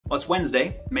Well, it's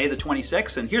Wednesday, May the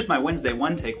 26th, and here's my Wednesday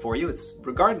one take for you. It's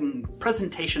regarding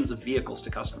presentations of vehicles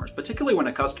to customers, particularly when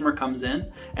a customer comes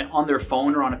in and on their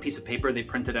phone or on a piece of paper they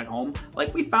printed at home,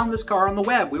 like, we found this car on the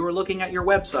web, we were looking at your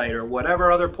website, or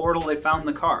whatever other portal they found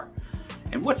the car.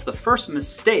 And what's the first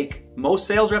mistake most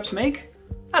sales reps make?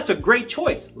 That's a great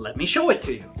choice. Let me show it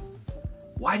to you.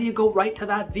 Why do you go right to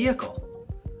that vehicle?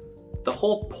 The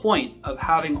whole point of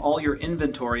having all your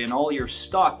inventory and all your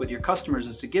stock with your customers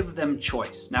is to give them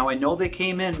choice. Now, I know they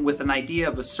came in with an idea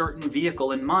of a certain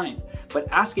vehicle in mind,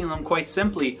 but asking them quite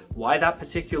simply why that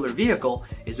particular vehicle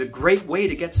is a great way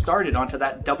to get started onto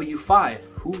that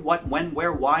W5, who, what, when,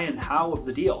 where, why, and how of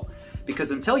the deal.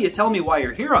 Because until you tell me why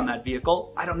you're here on that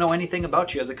vehicle, I don't know anything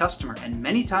about you as a customer. And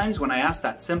many times when I ask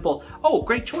that simple, oh,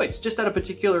 great choice, just out of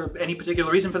any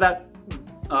particular reason for that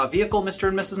vehicle, Mr.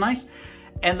 and Mrs. Nice,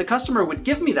 and the customer would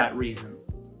give me that reason.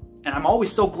 And I'm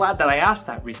always so glad that I asked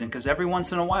that reason, because every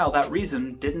once in a while that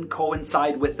reason didn't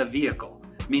coincide with the vehicle.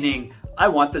 Meaning, I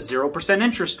want the 0%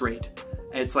 interest rate.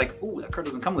 And it's like, ooh, that car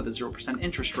doesn't come with a 0%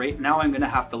 interest rate. Now I'm gonna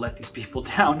have to let these people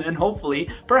down and hopefully,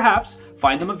 perhaps,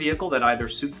 find them a vehicle that either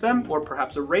suits them or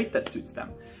perhaps a rate that suits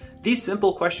them. These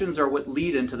simple questions are what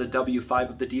lead into the W5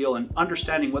 of the deal and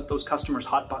understanding what those customers'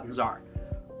 hot buttons are.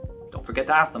 Don't forget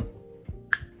to ask them.